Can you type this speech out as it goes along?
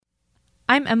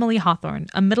I'm Emily Hawthorne,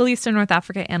 a Middle East and North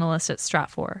Africa analyst at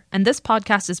Stratfor, and this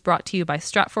podcast is brought to you by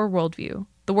Stratfor Worldview,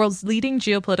 the world's leading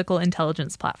geopolitical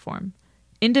intelligence platform.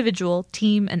 Individual,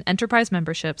 team, and enterprise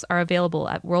memberships are available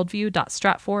at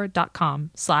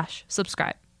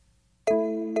worldview.stratfor.com/subscribe.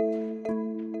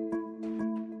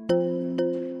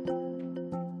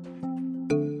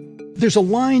 There's a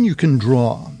line you can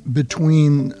draw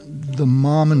between the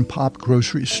mom-and-pop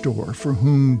grocery store for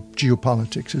whom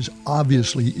geopolitics is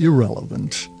obviously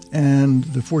irrelevant and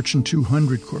the Fortune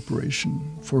 200 corporation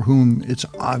for whom it's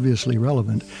obviously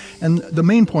relevant. And the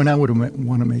main point I would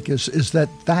want to make is that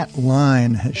that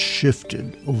line has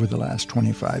shifted over the last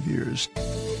 25 years.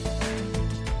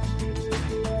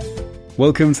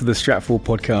 Welcome to the Stratfor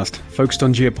podcast, focused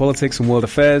on geopolitics and world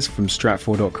affairs from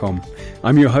Stratfor.com.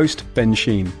 I'm your host, Ben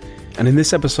Sheen. And in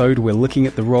this episode, we're looking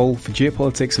at the role for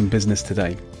geopolitics and business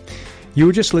today. You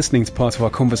were just listening to part of our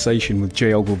conversation with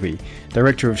Jay Ogilvy,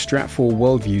 director of Stratfor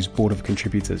Worldview's Board of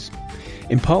Contributors.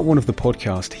 In part one of the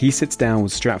podcast, he sits down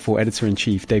with Stratfor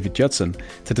Editor-in-Chief David Judson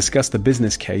to discuss the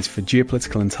business case for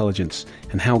geopolitical intelligence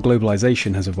and how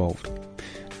globalization has evolved.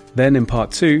 Then in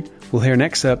part two, we'll hear an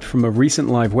excerpt from a recent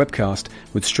live webcast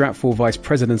with Stratfor Vice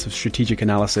President of Strategic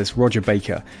Analysis Rodger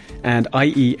and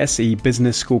IESE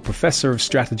Business School Professor of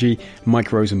Strategy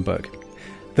Mike Rosenberg.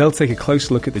 They'll take a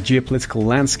close look at the geopolitical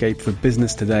landscape for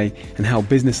business today and how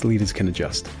business leaders can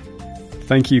adjust.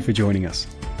 Thank you for joining us.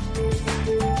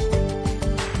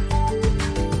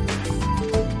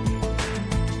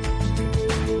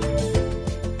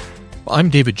 I'm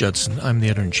David Judson. I'm the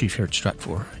Editor-in-Chief here at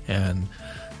Stratfor, and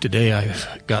today I've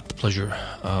got the pleasure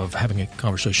of having a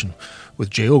conversation with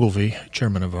Jay Ogilvy,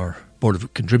 Chairman of our Board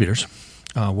of Contributors.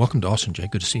 Welcome to Austin, Jay.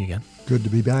 Good to see you again. Good to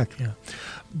be back. Yeah,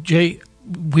 Jay,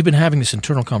 we've been having this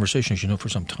internal conversation, as you know, for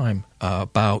some time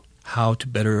about how to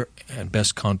better and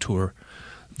best contour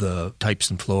the types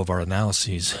and flow of our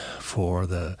analyses for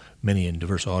the many and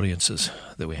diverse audiences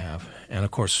that we have. And,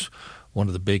 of course, one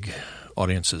of the big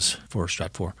audiences for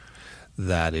Stratfor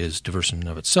that is diverse in and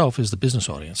of itself is the business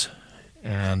audience.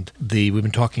 And we've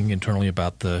been talking internally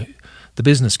about the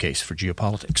business case for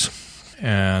geopolitics.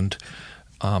 And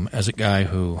as a guy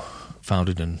who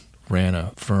founded and ran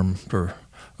a firm for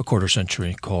a quarter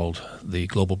century called the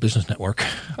Global Business Network,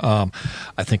 I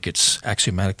think it's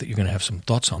axiomatic that you're going to have some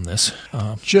thoughts on this.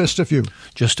 Just a few.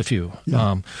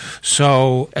 Yeah.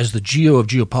 So as the geo of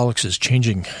geopolitics is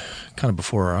changing kind of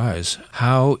before our eyes,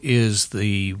 how is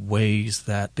the ways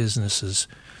that businesses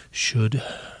should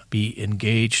be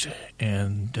engaged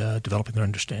and developing their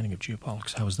understanding of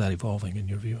geopolitics? How is that evolving in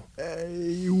your view?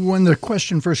 When the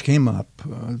question first came up,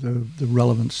 the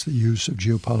relevance, the use of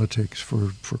geopolitics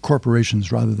for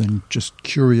corporations rather than just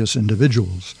curious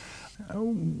individuals,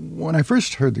 when I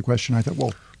first heard the question, I thought,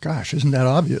 well, gosh, isn't that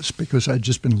obvious? Because I'd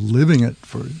just been living it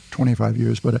for 25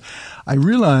 years. But I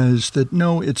realized that,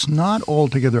 no, it's not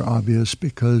altogether obvious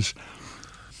because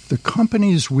the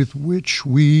companies with which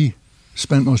we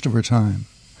spent most of our time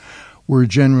were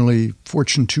generally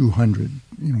Fortune 200,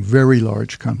 very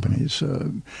large companies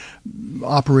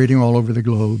operating all over the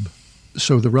globe.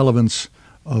 So the relevance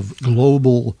of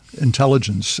global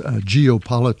intelligence,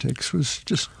 geopolitics, was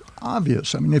just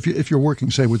obvious. I mean, if you're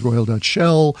working, say, with Royal Dutch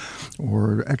Shell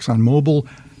or ExxonMobil,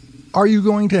 are you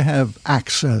going to have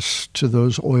access to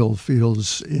those oil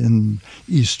fields in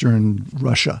eastern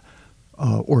Russia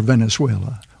or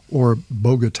Venezuela or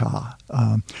Bogota?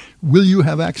 Will you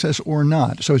have access or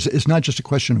not? So it's not just a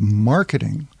question of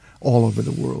marketing all over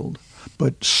the world,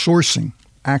 but sourcing,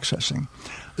 accessing.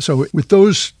 So with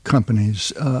those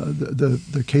companies,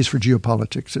 the case for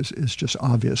geopolitics is just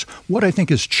obvious. What I think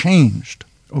has changed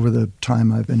over the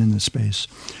time I've been in this space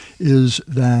is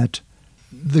that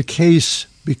the case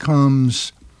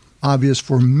becomes obvious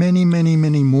for many, many,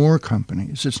 many more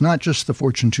companies. It's not just the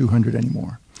Fortune 200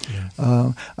 anymore.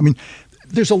 Yeah.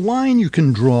 There's a line you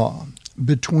can draw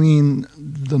between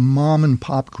the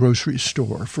mom-and-pop grocery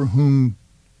store for whom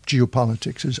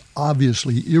geopolitics is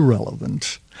obviously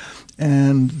irrelevant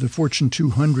and the Fortune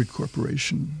 200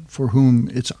 corporation for whom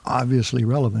it's obviously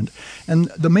relevant. And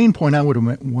the main point I would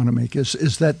want to make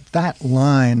is that that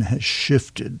line has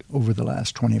shifted over the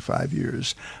last 25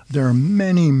 years. There are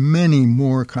many, many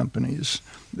more companies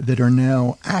that are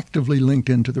now actively linked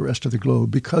into the rest of the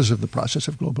globe because of the process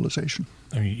of globalization.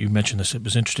 I mean, you mentioned this. It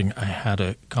was interesting. I had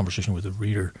a conversation with a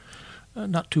reader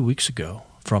not 2 weeks ago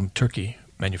from Turkey,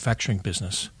 manufacturing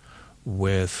business,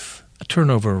 with a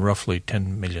turnover of roughly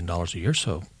 $10 million a year,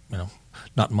 so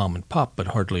not mom and pop, but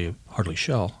hardly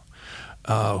Shell,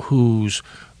 whose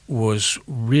was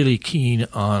really keen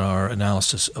on our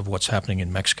analysis of what's happening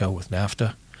in Mexico with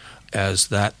NAFTA, as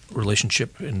that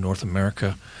relationship in North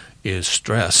America is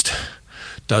stressed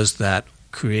does that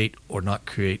create or not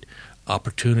create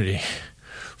opportunity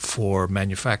for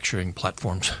manufacturing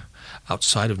platforms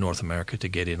outside of North America to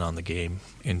get in on the game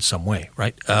in some way,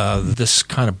 right? This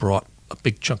kind of brought a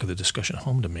big chunk of the discussion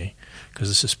home to me because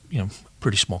this is, a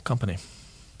pretty small company.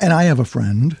 And I have a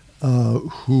friend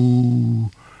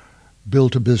who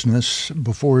built a business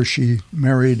before she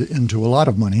married into a lot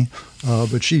of money,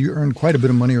 but she earned quite a bit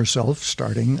of money herself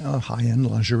starting a high-end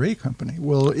lingerie company.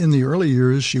 Well, in the early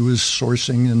years, she was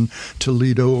sourcing in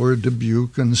Toledo or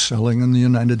Dubuque and selling in the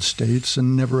United States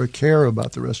and never a care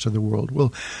about the rest of the world.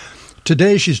 Well,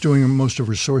 today she's doing most of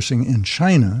her sourcing in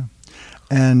China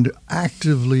and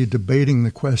actively debating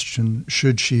the question,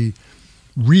 should she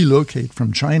relocate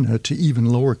from China to even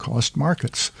lower cost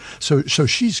markets? So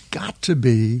she's got to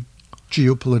be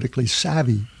geopolitically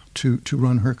savvy to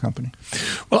run her company.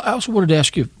 Well, I also wanted to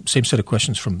ask you same set of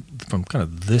questions from kind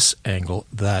of this angle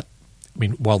that,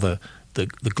 while the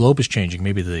globe is changing,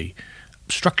 maybe the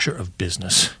structure of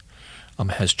business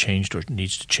has changed or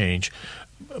needs to change.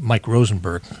 Mike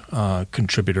Rosenberg,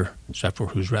 contributor,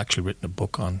 Stratfor, who's actually written a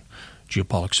book on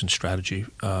geopolitics and strategy,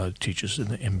 teaches in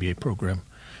the MBA program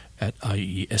at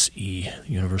IESE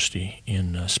University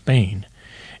in Spain.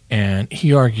 And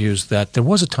he argues that there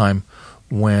was a time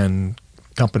when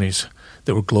companies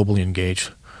that were globally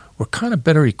engaged were kind of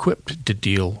better equipped to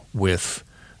deal with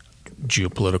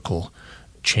geopolitical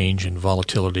change and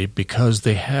volatility because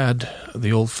they had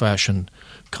the old-fashioned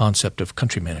concept of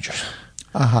country managers.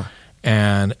 Uh-huh.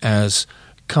 And as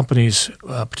companies,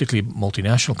 particularly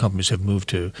multinational companies, have moved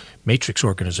to matrix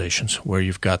organizations where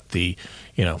you've got the,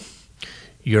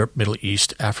 Europe, Middle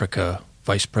East, Africa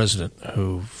vice president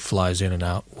who flies in and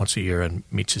out once a year and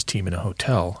meets his team in a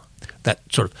hotel, that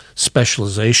sort of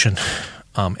specialization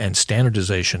and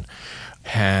standardization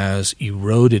has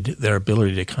eroded their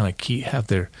ability to kind of have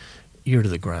their ear to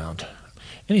the ground.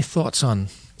 Any thoughts on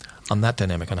that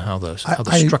dynamic, on how the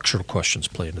structural questions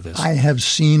play into this? I have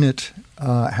seen it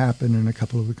happen in a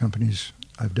couple of the companies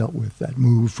I've dealt with, that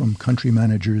move from country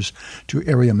managers to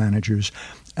area managers.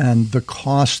 And the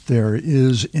cost there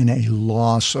is in a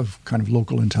loss of kind of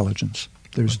local intelligence.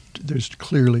 There's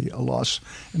clearly a loss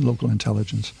in local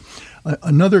intelligence.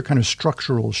 Another kind of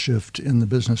structural shift in the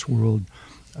business world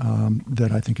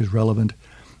that I think is relevant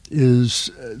is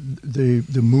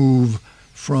the move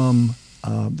from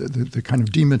the kind of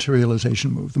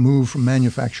dematerialization move, the move from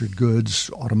manufactured goods,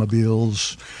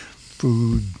 automobiles,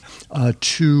 food,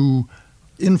 to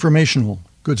informational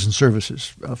goods and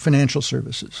services, financial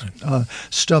services,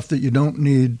 stuff that you don't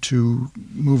need to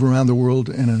move around the world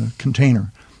in a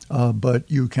container, but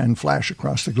you can flash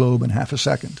across the globe in half a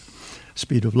second,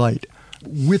 speed of light.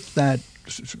 With that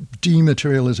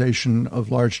dematerialization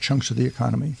of large chunks of the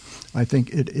economy, I think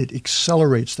it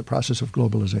accelerates the process of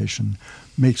globalization,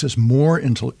 makes us more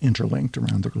interlinked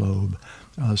around the globe,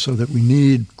 so that we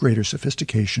need greater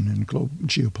sophistication in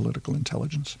geopolitical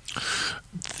intelligence.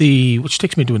 Which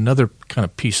takes me to another kind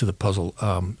of piece of the puzzle.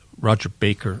 Rodger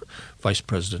Baker, Vice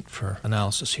President for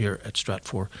Analysis here at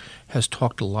Stratfor, has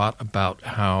talked a lot about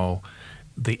how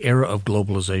the era of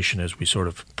globalization as we sort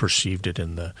of perceived it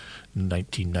in the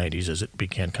 1990s as it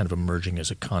began kind of emerging as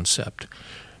a concept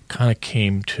kind of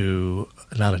came to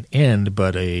not an end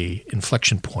but a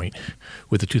inflection point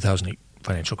with the 2008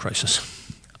 financial crisis.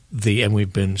 And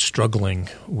we've been struggling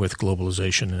with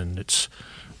globalization and its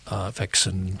effects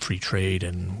in free trade,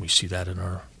 and we see that in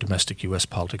our domestic U.S.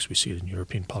 politics. We see it in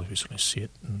European politics. We see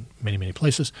it in many, many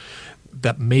places.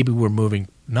 That maybe we're moving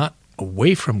not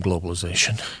away from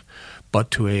globalization,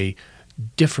 but to a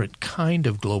different kind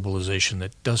of globalization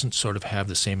that doesn't sort of have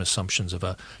the same assumptions of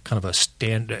a kind of a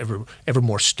standard, ever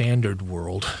more standard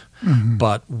world, mm-hmm.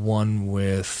 but one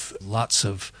with lots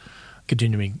of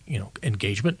continuing,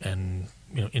 engagement and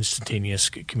instantaneous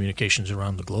communications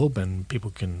around the globe, and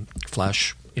people can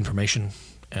flash information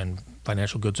and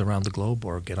financial goods around the globe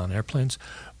or get on airplanes.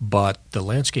 But the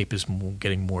landscape is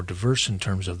getting more diverse in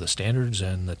terms of the standards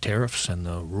and the tariffs and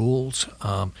the rules,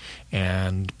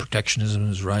 and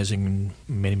protectionism is rising in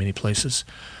many, many places.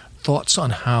 Thoughts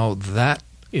on how that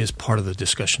is part of the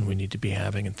discussion we need to be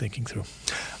having and thinking through?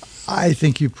 I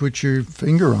think you put your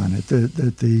finger on it,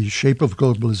 that the shape of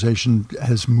globalization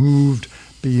has moved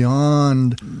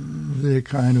beyond the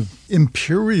kind of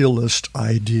imperialist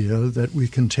idea that we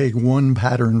can take one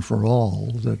pattern for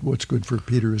all, that what's good for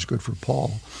Peter is good for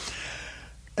Paul,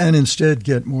 and instead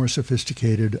get more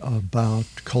sophisticated about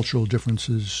cultural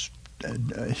differences,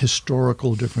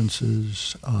 historical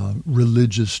differences,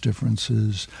 religious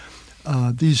differences.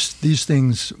 These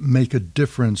things make a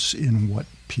difference in what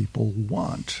people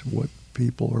want, what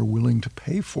people are willing to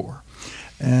pay for.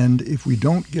 And if we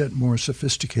don't get more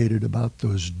sophisticated about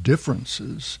those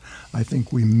differences, I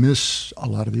think we miss a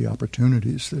lot of the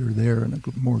opportunities that are there in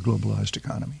a more globalized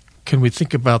economy. Can we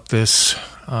think about this?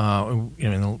 In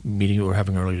the meeting we were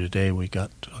having earlier today, we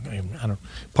got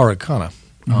Parag Khanna,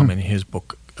 in his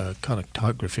book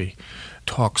Connectography,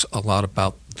 talks a lot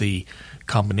about the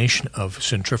combination of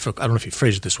centrifugal. I don't know if he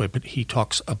phrased it this way, but he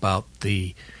talks about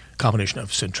the combination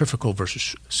of centrifugal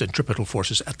versus centripetal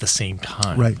forces at the same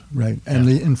time. Right. And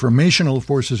the informational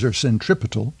forces are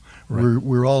centripetal. Right.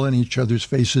 We're all in each other's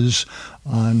faces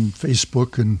on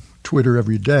Facebook and Twitter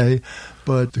every day,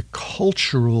 but the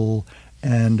cultural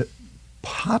and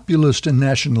populist and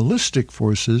nationalistic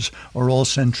forces are all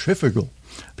centrifugal.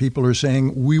 People are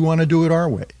saying, we want to do it our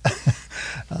way.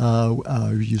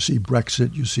 You see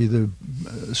Brexit, you see the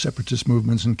separatist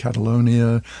movements in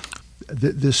Catalonia.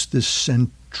 This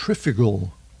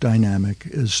centrifugal dynamic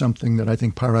is something that I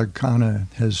think Parag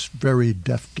Khanna has very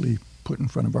deftly put in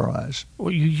front of our eyes.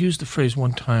 Well, you used the phrase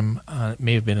one time, it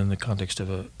may have been in the context of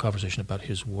a conversation about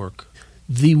his work,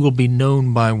 "Thee will be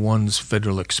known by one's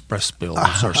Federal Express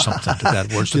bills," or something to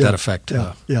that, words to that effect.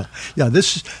 Yeah.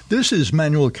 This is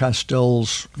Manuel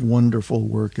Castell's wonderful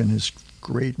work in his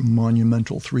great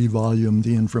monumental 3-volume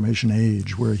The Information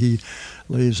Age, where he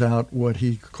lays out what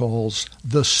he calls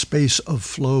the space of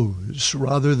flows.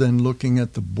 Rather than looking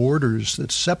at the borders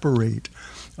that separate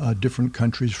different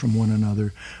countries from one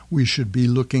another, we should be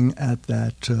looking at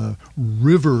that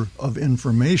river of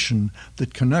information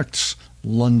that connects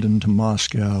London to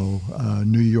Moscow,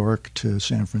 New York to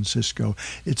San Francisco.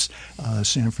 It's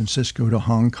San Francisco to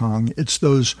Hong Kong. It's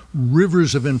those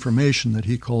rivers of information that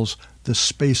he calls the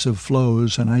space of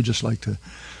flows, and I just like to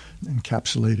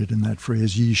encapsulate it in that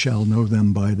phrase, "Ye shall know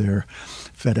them by their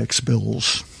FedEx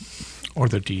bills." Or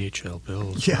their DHL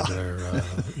bills. Yeah. Or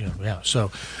their,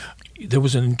 So there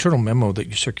was an internal memo that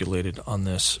you circulated on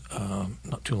this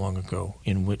not too long ago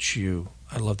in which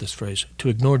I love this phrase, "To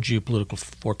ignore geopolitical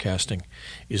forecasting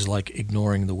is like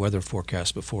ignoring the weather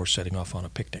forecast before setting off on a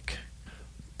picnic."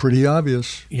 Pretty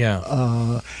obvious.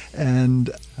 Yeah.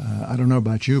 And I don't know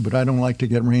about you, but I don't like to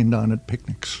get rained on at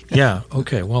picnics. Yeah.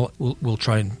 Okay. Well, we'll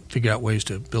try and figure out ways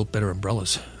to build better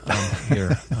umbrellas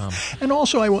here. And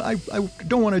also, I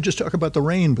don't want to just talk about the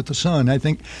rain, but the sun. I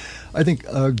think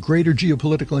greater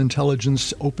geopolitical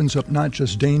intelligence opens up not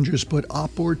just dangers, but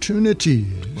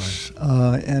opportunities.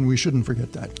 Right. And we shouldn't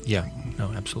forget that. Yeah.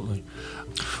 No, absolutely.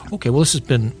 Okay, well, this has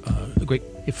been a great,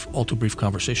 if all too brief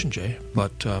conversation, Jay.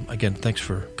 But again, thanks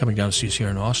for coming down to see us here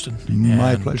in Austin.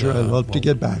 My pleasure. I'd love to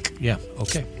get back. Yeah,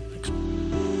 okay. Thanks.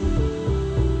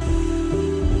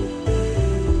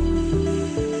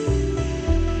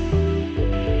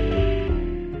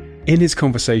 In his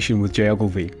conversation with Jay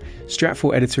Ogilvy,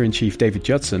 Stratfor Editor-in-Chief David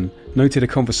Judson noted a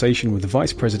conversation with the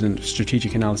Vice President of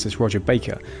Strategic Analysis Rodger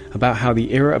Baker about how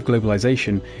the era of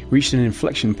globalization reached an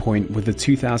inflection point with the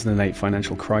 2008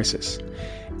 financial crisis.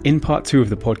 In part 2 of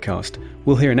the podcast,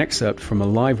 we'll hear an excerpt from a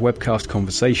live webcast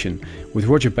conversation with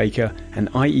Rodger Baker and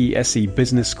IESE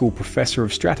Business School Professor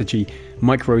of Strategy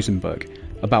Mike Rosenberg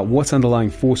about what underlying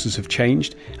forces have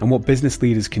changed and what business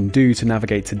leaders can do to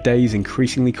navigate today's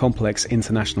increasingly complex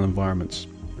international environments.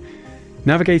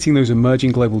 Navigating those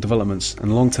emerging global developments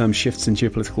and long-term shifts in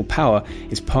geopolitical power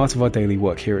is part of our daily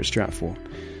work here at Stratfor.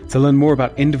 To learn more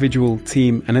about individual,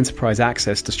 team, and enterprise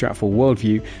access to Stratfor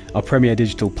Worldview, our premier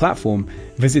digital platform,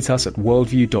 visit us at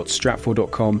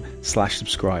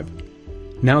worldview.stratfor.com/subscribe.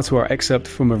 Now to our excerpt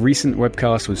from a recent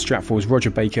webcast with Stratfor's Rodger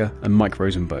Baker and Mike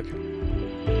Rosenberg.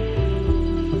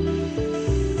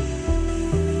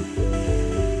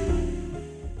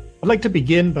 I'd like to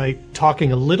begin by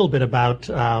talking a little bit about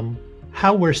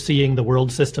how we're seeing the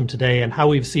world system today and how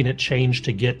we've seen it change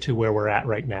to get to where we're at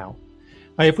right now.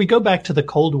 If we go back to the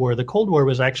Cold War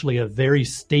was actually a very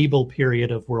stable period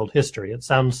of world history. It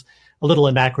sounds a little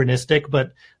anachronistic,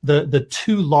 but the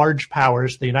two large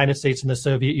powers, the United States and the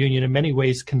Soviet Union, in many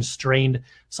ways constrained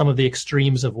some of the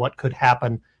extremes of what could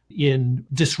happen in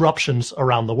disruptions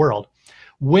around the world.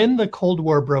 When the Cold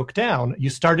War broke down,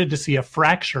 you started to see a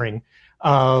fracturing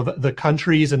of the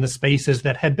countries and the spaces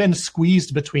that had been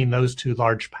squeezed between those two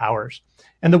large powers.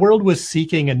 And the world was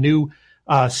seeking a new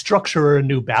structure or a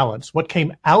new balance. What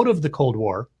came out of the Cold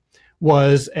War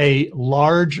was a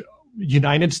large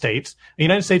United States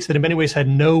that in many ways had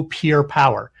no peer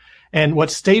power. And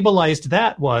what stabilized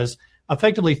that was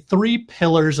effectively 3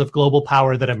 pillars of global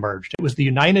power that emerged. It was the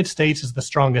United States as the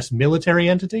strongest military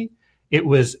entity. It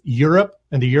was Europe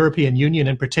and the European Union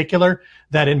in particular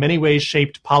that in many ways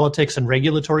shaped politics and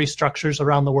regulatory structures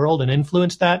around the world and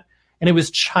influenced that. And it was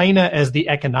China as the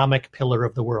economic pillar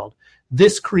of the world.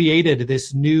 This created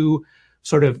this new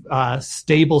sort of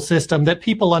stable system that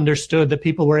people understood, that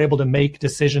people were able to make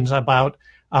decisions about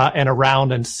and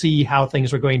around and see how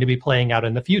things were going to be playing out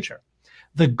in the future.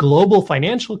 The global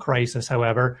financial crisis,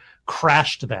 however,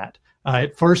 crashed that.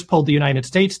 It first pulled the United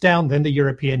States down, then the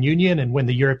European Union. And when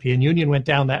the European Union went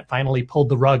down, that finally pulled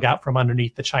the rug out from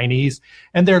underneath the Chinese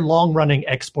and their long-running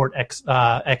export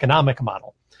economic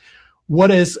model. What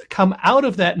has come out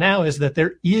of that now is that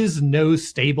there is no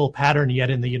stable pattern yet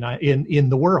in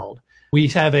the world. We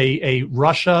have a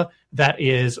Russia that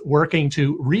is working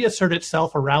to reassert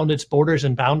itself around its borders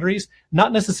and boundaries,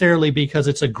 not necessarily because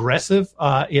it's aggressive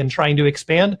in trying to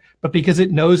expand, but because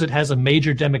it knows it has a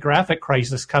major demographic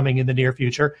crisis coming in the near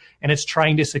future, and it's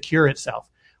trying to secure itself.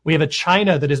 We have a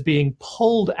China that is being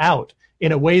pulled out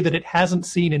in a way that it hasn't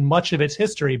seen in much of its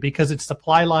history because its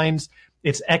supply lines,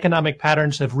 its economic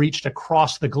patterns have reached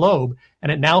across the globe,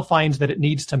 and it now finds that it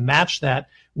needs to match that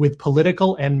with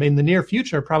political and, in the near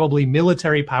future, probably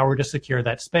military power to secure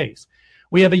that space.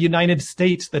 We have a United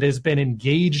States that has been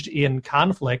engaged in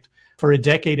conflict for a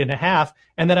decade and a half,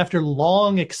 and that after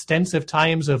long, extensive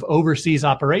times of overseas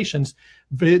operations,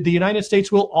 the United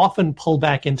States will often pull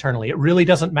back internally. It really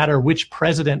doesn't matter which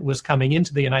president was coming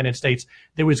into the United States.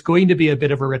 There was going to be a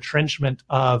bit of a retrenchment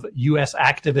of U.S.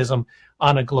 activism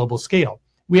on a global scale.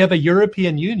 We have a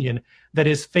European Union that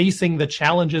is facing the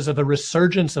challenges of a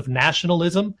resurgence of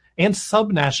nationalism and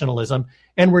subnationalism.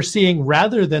 And we're seeing,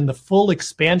 rather than the full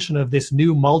expansion of this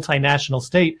new multinational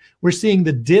state, we're seeing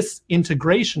the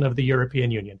disintegration of the European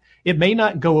Union. It may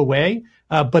not go away,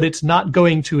 but it's not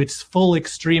going to its full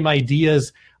extreme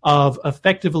ideas of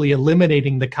effectively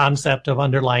eliminating the concept of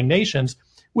underlying nations,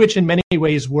 which in many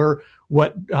ways were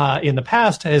what in the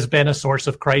past has been a source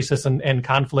of crisis and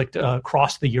conflict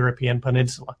across the European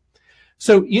peninsula.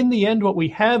 So in the end, what we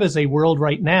have is a world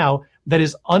right now that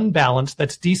is unbalanced,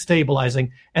 that's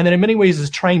destabilizing, and that in many ways is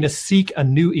trying to seek a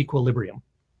new equilibrium.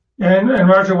 And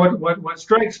Rodger, what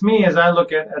strikes me as I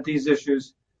look at these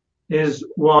issues is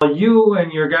while you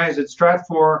and your guys at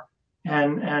Stratfor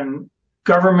and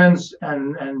governments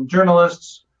and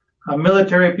journalists,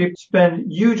 military people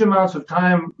spend huge amounts of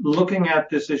time looking at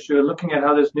this issue, looking at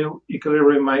how this new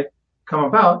equilibrium might come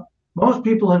about, most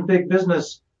people in big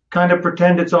business kind of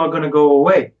pretend it's all going to go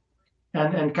away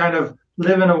and kind of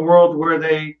live in a world where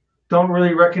they don't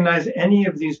really recognize any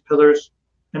of these pillars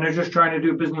and are just trying to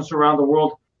do business around the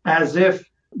world as if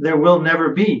there will never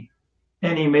be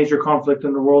any major conflict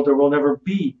in the world. There will never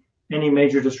be any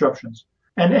major disruptions.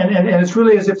 And it's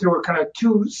really as if there were kind of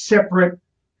two separate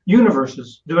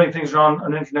universes doing things around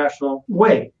an international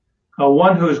way.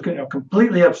 One who is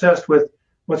completely obsessed with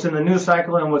what's in the news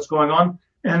cycle and what's going on,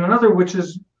 and another which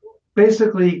is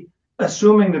basically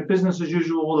assuming that business as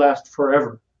usual will last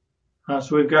forever.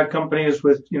 So we've got companies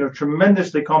with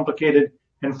tremendously complicated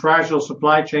and fragile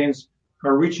supply chains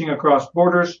are reaching across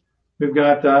borders. We've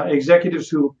got executives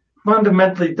who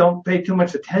fundamentally don't pay too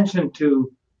much attention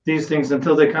to these things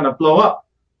until they kind of blow up.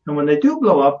 And when they do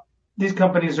blow up, these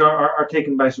companies are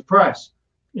taken by surprise.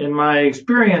 In my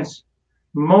experience,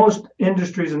 most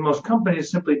industries and most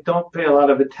companies simply don't pay a lot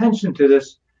of attention to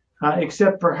this,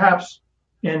 except perhaps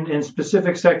in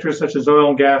specific sectors such as oil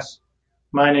and gas,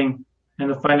 mining, and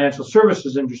the financial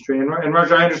services industry. And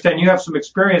Rodger, I understand you have some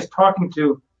experience talking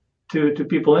to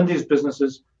people in these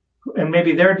businesses, and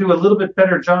maybe they do a little bit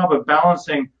better job of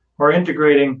balancing or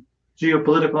integrating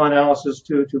geopolitical analysis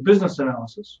to business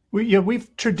analysis.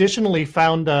 We've traditionally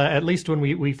found, at least when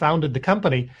we founded the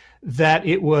company, that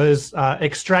it was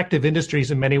extractive industries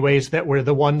in many ways that were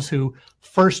the ones who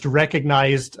first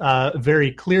recognized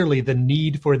very clearly the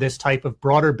need for this type of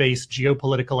broader-based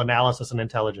geopolitical analysis and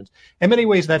intelligence. In many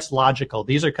ways, that's logical.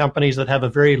 These are companies that have a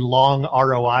very long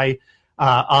ROI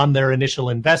on their initial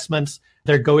investments.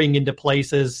 They're going into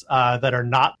places that are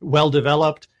not well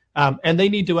developed. And they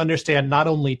need to understand not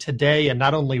only today and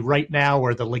not only right now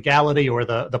or the legality or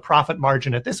the profit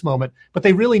margin at this moment, but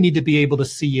they really need to be able to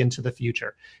see into the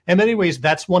future. In many ways,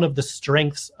 that's one of the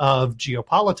strengths of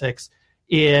geopolitics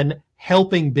in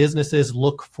helping businesses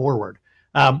look forward.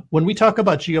 When we talk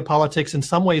about geopolitics, in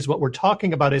some ways, what we're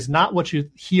talking about is not what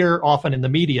you hear often in the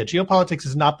media. Geopolitics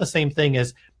is not the same thing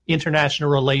as international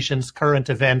relations, current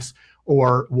events,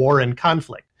 or war and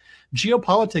conflict.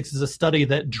 Geopolitics is a study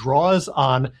that draws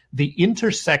on the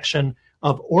intersection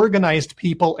of organized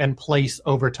people and place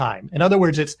over time. In other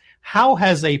words, it's how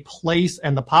has a place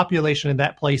and the population in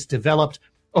that place developed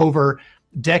over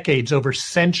decades, over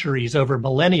centuries, over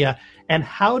millennia, and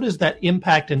how does that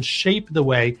impact and shape the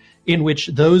way in which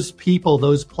those people,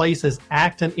 those places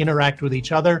act and interact with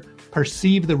each other,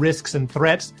 perceive the risks and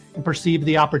threats, and perceive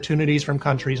the opportunities from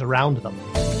countries around them.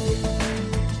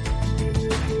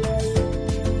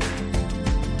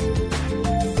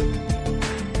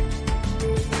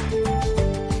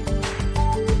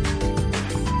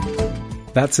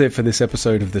 That's it for this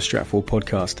episode of the Stratfor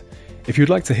podcast. If you'd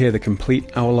like to hear the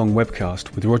complete hour-long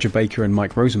webcast with Rodger Baker and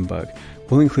Mike Rosenberg,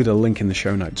 we'll include a link in the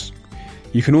show notes.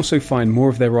 You can also find more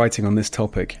of their writing on this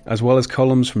topic, as well as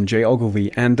columns from Jay Ogilvy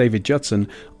and David Judson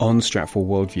on Stratfor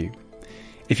Worldview.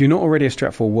 If you're not already a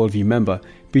Stratfor Worldview member,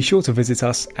 be sure to visit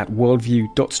us at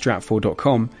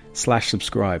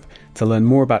worldview.stratfor.com/subscribe to learn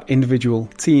more about individual,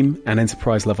 team, and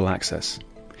enterprise level access.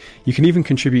 You can even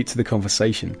contribute to the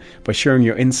conversation by sharing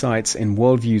your insights in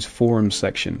Worldview's forums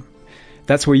section.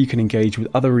 That's where you can engage with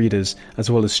other readers as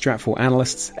well as Stratfor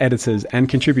analysts, editors, and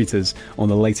contributors on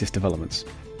the latest developments.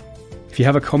 If you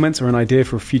have a comment or an idea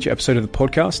for a future episode of the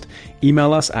podcast,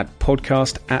 email us at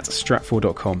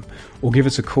podcast@stratfor.com or give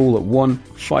us a call at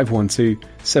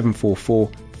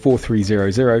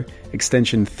 1-512-744-4300,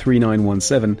 extension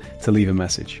 3917 to leave a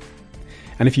message.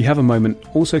 And if you have a moment,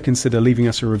 also consider leaving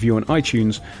us a review on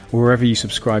iTunes or wherever you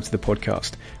subscribe to the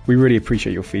podcast. We really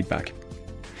appreciate your feedback.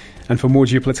 And for more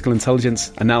geopolitical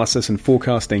intelligence, analysis, and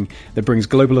forecasting that brings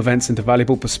global events into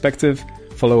valuable perspective,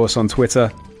 follow us on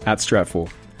Twitter @Stratfor.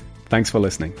 Thanks for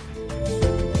listening.